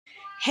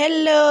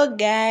Hello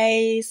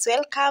guys,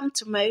 welcome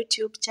to my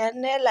YouTube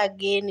channel.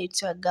 Again,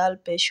 it's your girl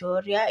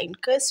Peshoria. In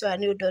case you are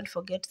new, don't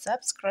forget to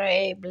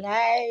subscribe,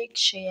 like,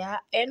 share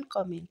and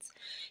comment.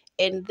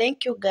 And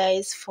thank you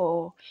guys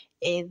for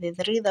the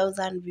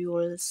 3,000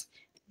 views.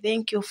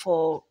 Thank you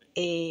for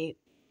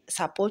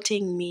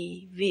supporting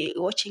me,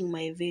 watching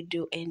my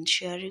video and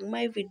sharing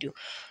my video.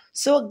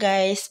 So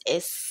guys,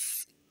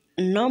 as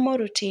normal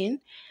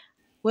routine,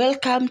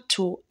 welcome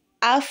to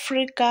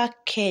Africa,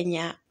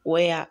 Kenya,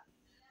 where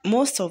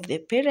most of the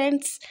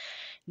parents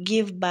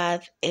give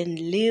birth and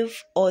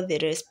leave all the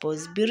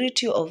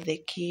responsibility of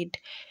the kid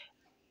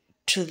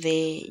to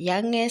the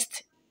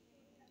youngest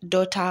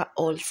daughter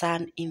or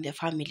son in the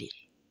family.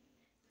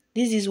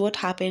 This is what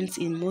happens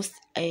in most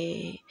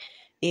with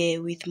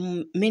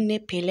many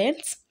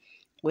parents.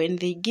 When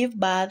they give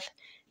birth,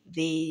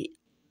 they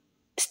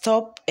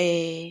stop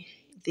they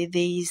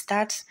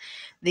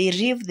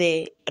leave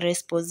the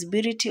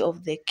responsibility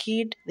of the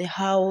kid, the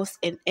house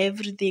and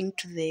everything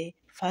to the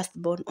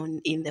firstborn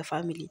in the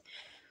family.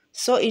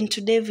 So in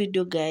today's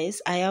video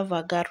guys, I have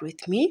a girl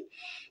with me.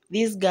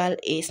 This girl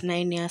is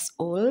 9 years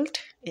old,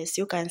 as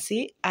you can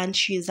see, and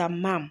she's a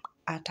mom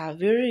at a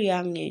very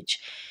young age.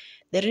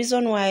 The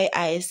reason why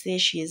I say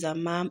she is a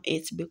mom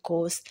is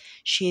because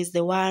she is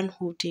the one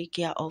who take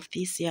care of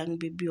this young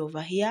baby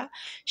over here.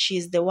 She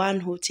is the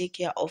one who take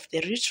care of the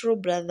little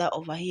brother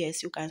over here,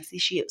 as you can see.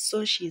 She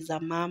is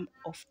a mom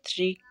of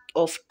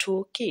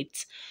two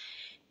kids.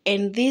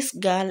 And this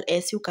girl,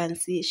 as you can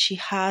see, she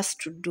has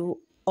to do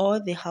all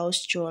the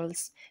house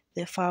chores,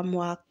 the farm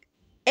work,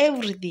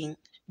 everything,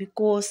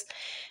 because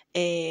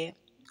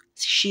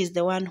she's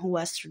the one who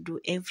has to do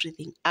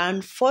everything.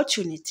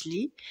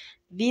 Unfortunately,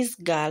 this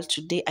girl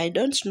today, I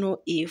don't know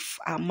if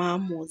her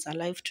mom was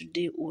alive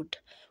today would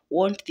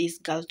want this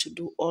girl to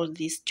do all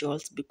these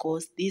chores,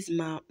 because this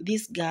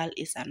girl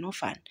is an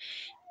orphan,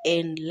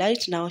 and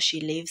right now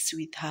she lives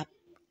with her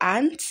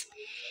aunt.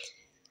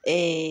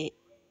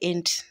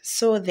 And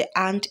so the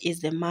aunt is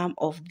the mom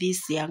of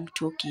these young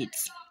two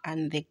kids,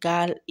 and the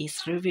girl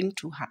is living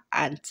to her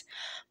aunt.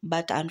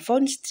 But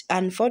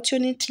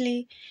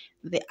unfortunately,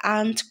 the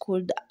aunt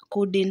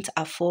couldn't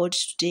afford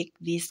to take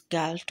this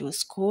girl to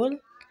school,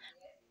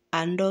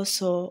 and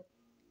also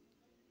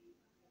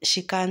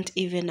she can't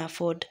even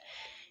afford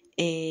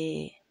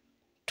to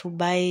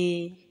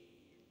buy.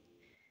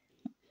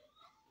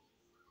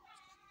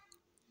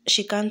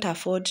 She can't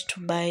afford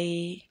to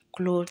buy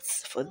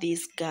clothes for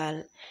this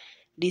girl,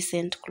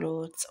 decent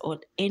clothes or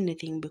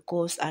anything,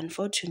 because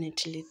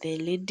unfortunately the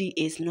lady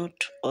is not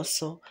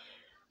also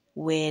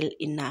well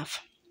enough.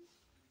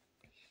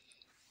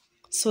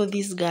 So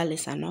this girl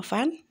is an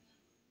orphan,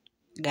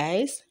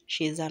 guys.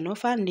 She's an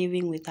orphan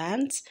living with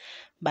aunts,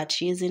 but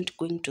she isn't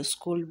going to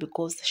school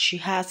because she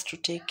has to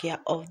take care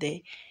of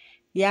the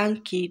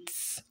young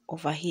kids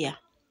over here.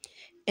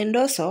 And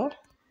also,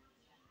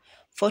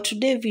 for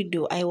today's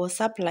video, I was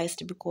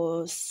surprised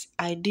because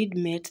I did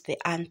meet the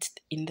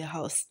aunt in the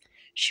house.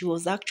 She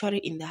was actually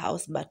in the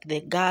house, but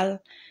the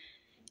girl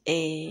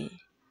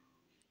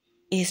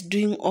is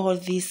doing all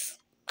this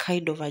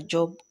kind of a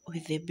job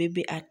with the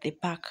baby at the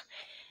park,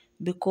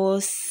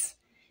 because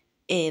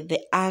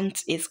the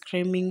aunt is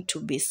claiming to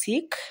be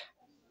sick.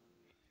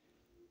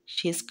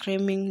 She's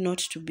claiming not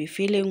to be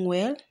feeling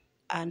well,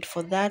 and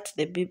for that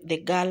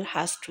the girl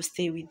has to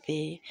stay with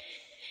the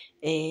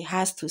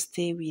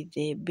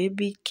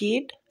baby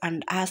kid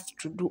and has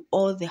to do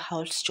all the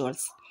house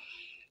chores.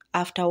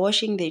 After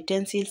washing the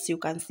utensils, you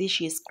can see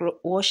she's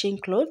washing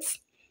clothes,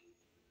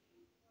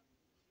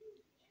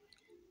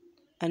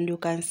 and you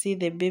can see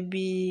the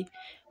baby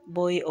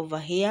boy over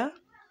here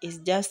is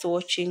just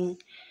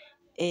watching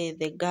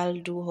the girl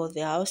do all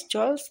the house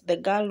chores. The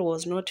girl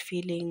was not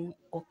feeling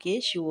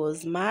okay. She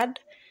was mad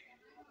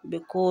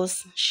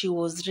because she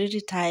was really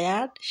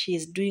tired.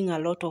 She's doing a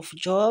lot of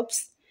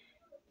jobs.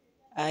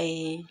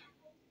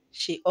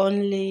 She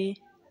only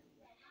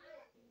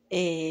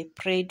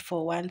prayed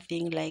for one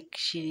thing, like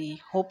she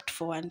hoped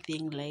for one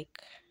thing, like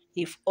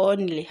if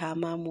only her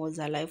mom was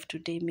alive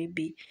today,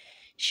 maybe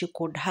she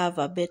could have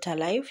a better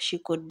life. She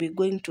could be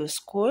going to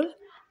school,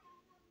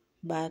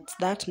 but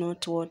that's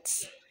not what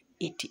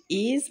it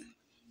is.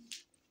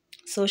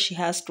 So she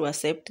has to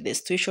accept the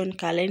situation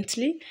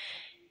currently.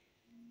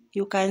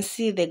 You can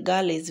see the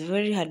girl is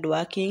very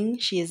hardworking.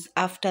 She's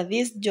after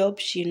this job,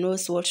 she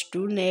knows what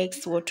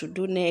to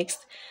do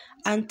next,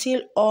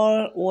 until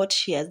all what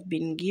she has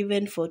been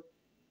given for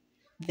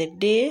the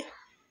day,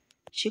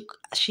 she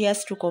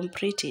has to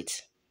complete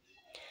it.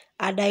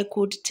 And I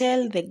could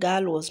tell the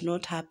girl was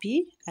not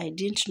happy. I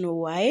didn't know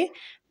why,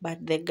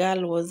 but the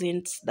girl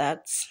wasn't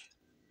that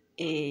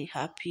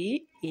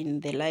happy in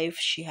the life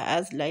she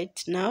has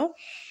right now.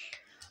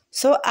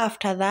 So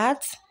after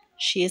that,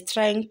 she is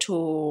trying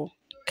to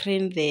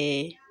clean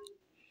the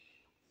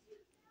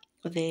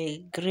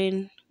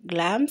green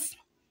glams.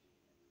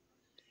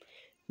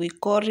 We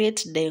call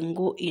it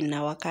dengue in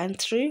our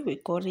country. We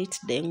call it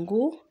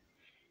dengue.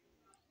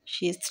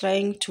 She is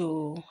trying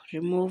to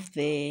remove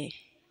the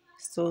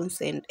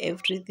stones and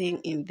everything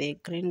in the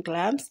green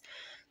glams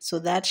so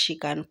that she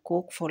can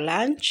cook for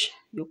lunch.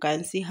 You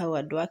can see how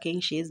hardworking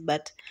she is,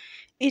 but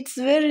it's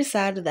very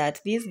sad that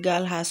this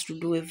girl has to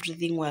do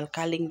everything while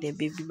carrying the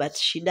baby, but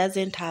she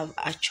doesn't have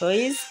a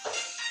choice.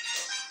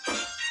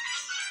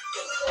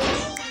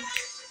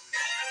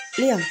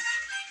 Liam.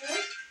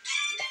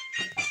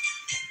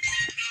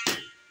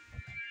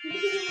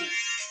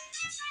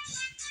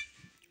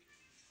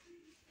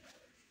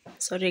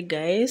 Sorry,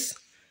 guys.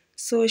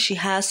 So she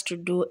has to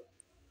do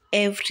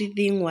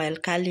everything while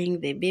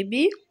carrying the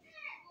baby.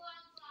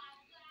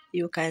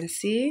 You can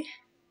see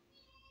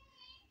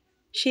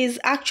she's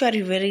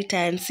actually very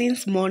tired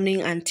since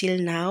morning until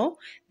now.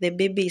 The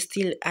baby is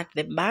still at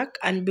the back,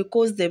 and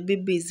because the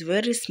baby is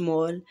very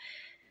small,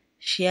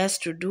 she has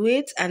to do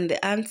it. And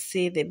the aunts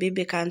say the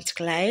baby can't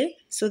cry,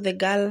 so the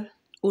girl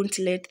won't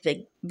let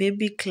the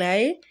baby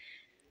cry,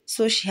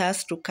 so she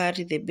has to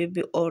carry the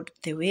baby all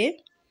the way.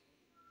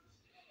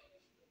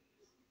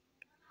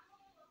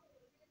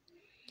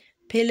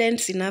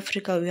 Parents in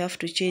Africa, we have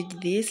to change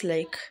this.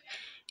 Like,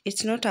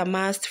 it's not a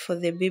must for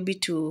the baby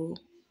to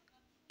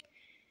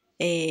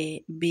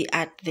be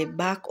at the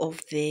back of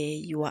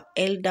your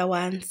elder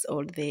ones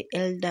or the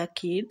elder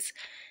kids,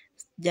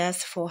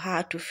 just for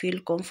her to feel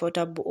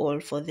comfortable or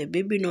for the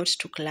baby not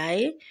to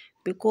cry.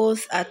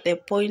 Because at the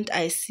point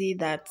I see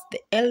that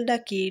the elder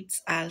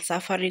kids are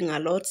suffering a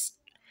lot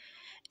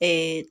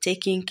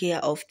taking care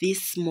of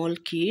these small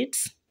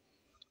kids,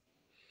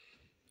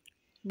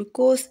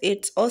 because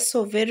it's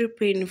also very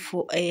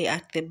painful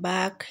at the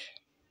back.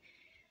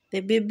 The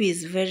baby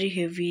is very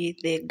heavy.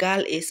 The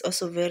girl is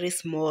also very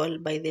small.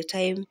 By the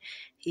time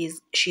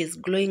she's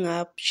growing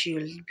up, she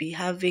will be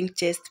having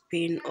chest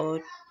pain all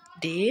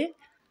day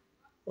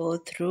or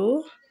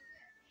through.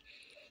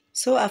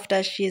 So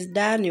after she's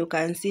done, you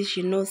can see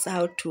she knows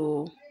how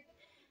to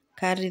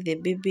carry the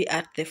baby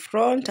at the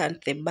front and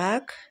the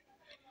back.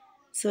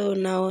 So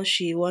now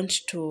she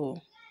wants to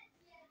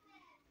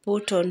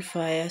put on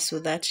fire so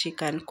that she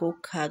can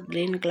cook her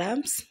green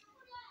grams.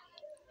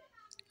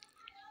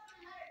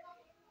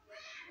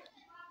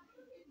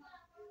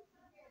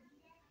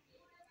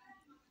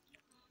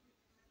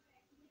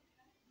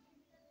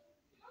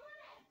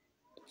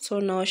 So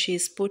now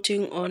she's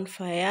putting on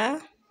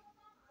fire.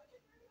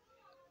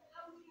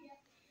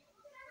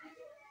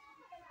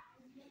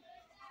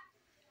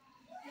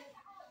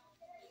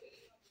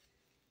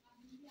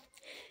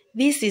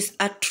 This is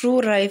a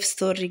true life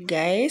story,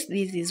 guys.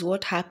 This is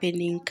what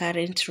happening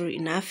currently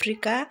in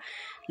Africa.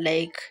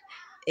 Like,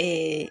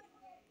 the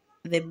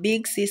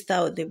big sister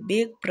or the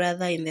big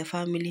brother in the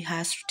family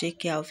has to take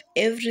care of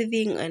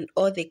everything and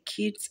all the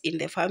kids in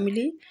the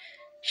family.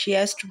 She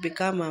has to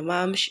become a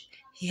mom.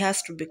 He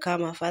has to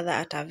become a father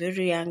at a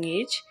very young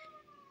age,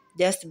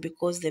 just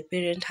because the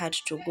parent had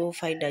to go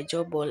find a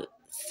job or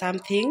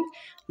something.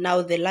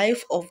 Now the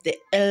life of the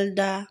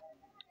elder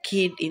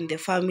kid in the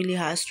family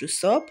has to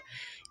stop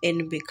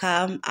and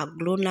become a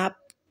grown-up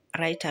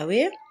right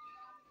away.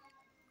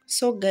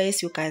 So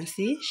guys, you can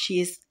see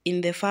she's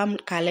in the farm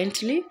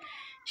currently.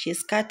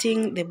 She's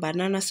cutting the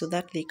banana so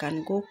that they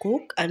can go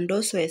cook. And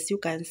also, as you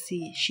can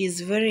see,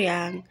 she's very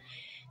young.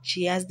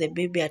 She has the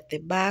baby at the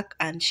back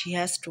and she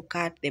has to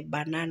cut the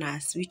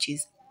bananas, which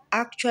is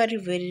actually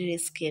very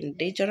risky and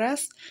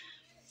dangerous.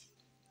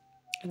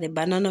 The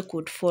banana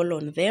could fall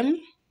on them.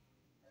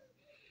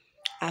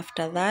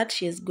 After that,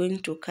 she is going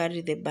to carry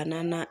the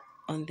banana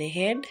on the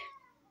head,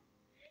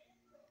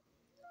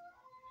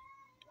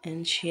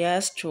 and she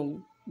has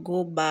to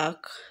go back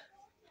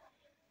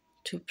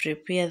to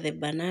prepare the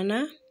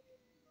banana.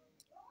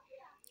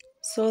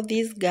 So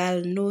this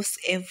girl knows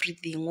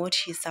everything what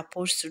she's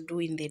supposed to do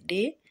in the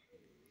day.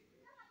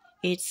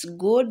 It's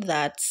good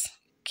that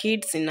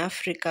kids in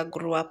Africa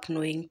grow up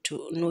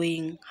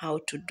knowing how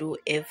to do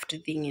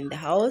everything in the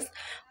house,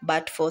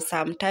 but for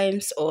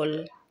sometimes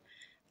all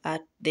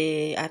at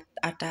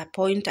a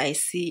point I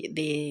see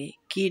the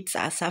kids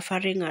are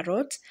suffering a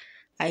lot.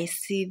 I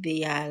see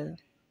they are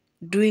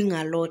doing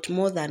a lot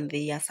more than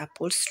they are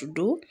supposed to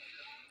do.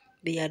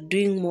 They are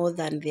doing more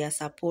than they are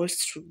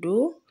supposed to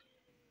do,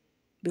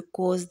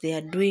 because they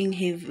are doing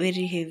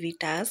very heavy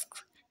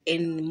tasks,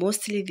 and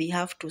mostly they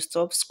have to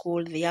stop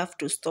school. They have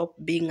to stop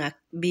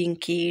being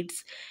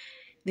kids.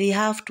 They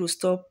have to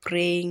stop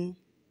praying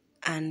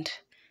and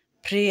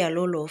pray a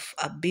role of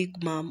a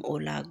big mom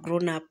or a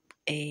grown up,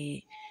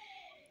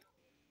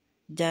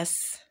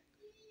 just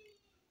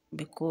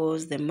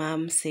because the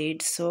mom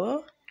said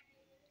so.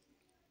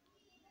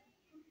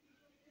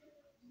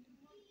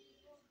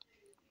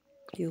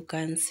 You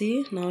can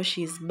see now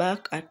she's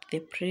back at the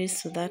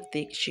press so that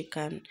she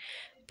can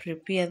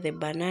prepare the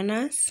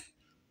bananas.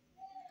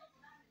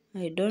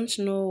 I don't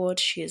know what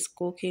she is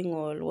cooking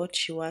or what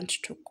she wants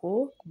to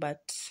cook,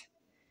 but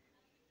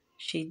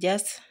she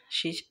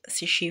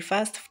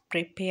first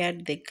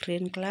prepared the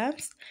green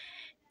clubs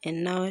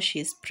and now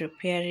she's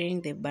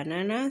preparing the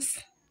bananas.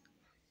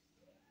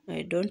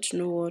 I don't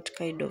know what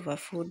kind of a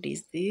food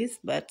is this,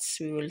 but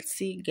we will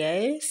see,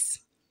 guys.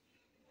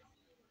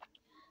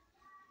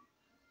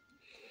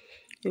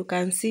 You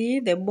can see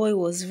the boy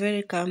was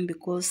very calm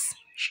because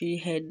she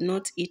had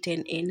not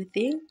eaten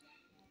anything.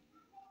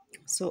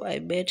 So I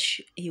bet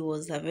he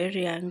was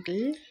very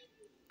hungry.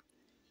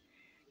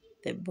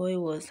 The boy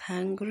was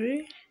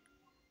hungry.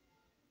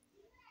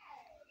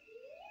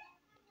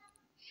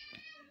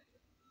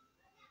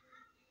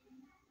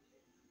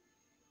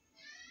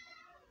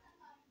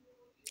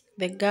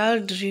 The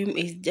girl dream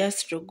is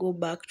just to go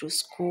back to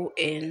school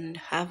and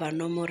have a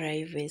normal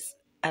life as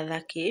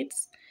other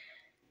kids.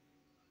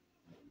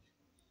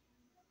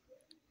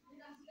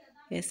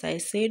 As I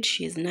said,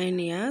 she's 9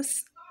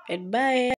 years. And bye.